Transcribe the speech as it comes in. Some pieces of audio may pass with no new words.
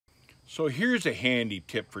So here's a handy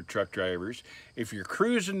tip for truck drivers. If you're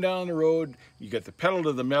cruising down the road, you get the pedal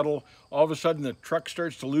to the metal, all of a sudden the truck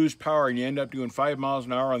starts to lose power and you end up doing 5 miles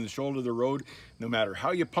an hour on the shoulder of the road. No matter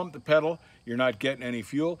how you pump the pedal, you're not getting any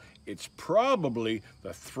fuel. It's probably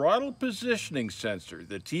the throttle positioning sensor,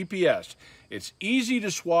 the TPS. It's easy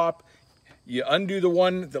to swap. You undo the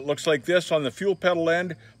one that looks like this on the fuel pedal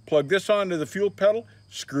end, plug this onto the fuel pedal,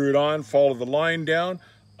 screw it on, follow the line down,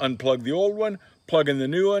 unplug the old one, plug in the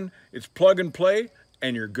new one. It's plug and play,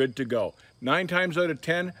 and you're good to go. 9 times out of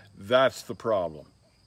 10, that's the problem.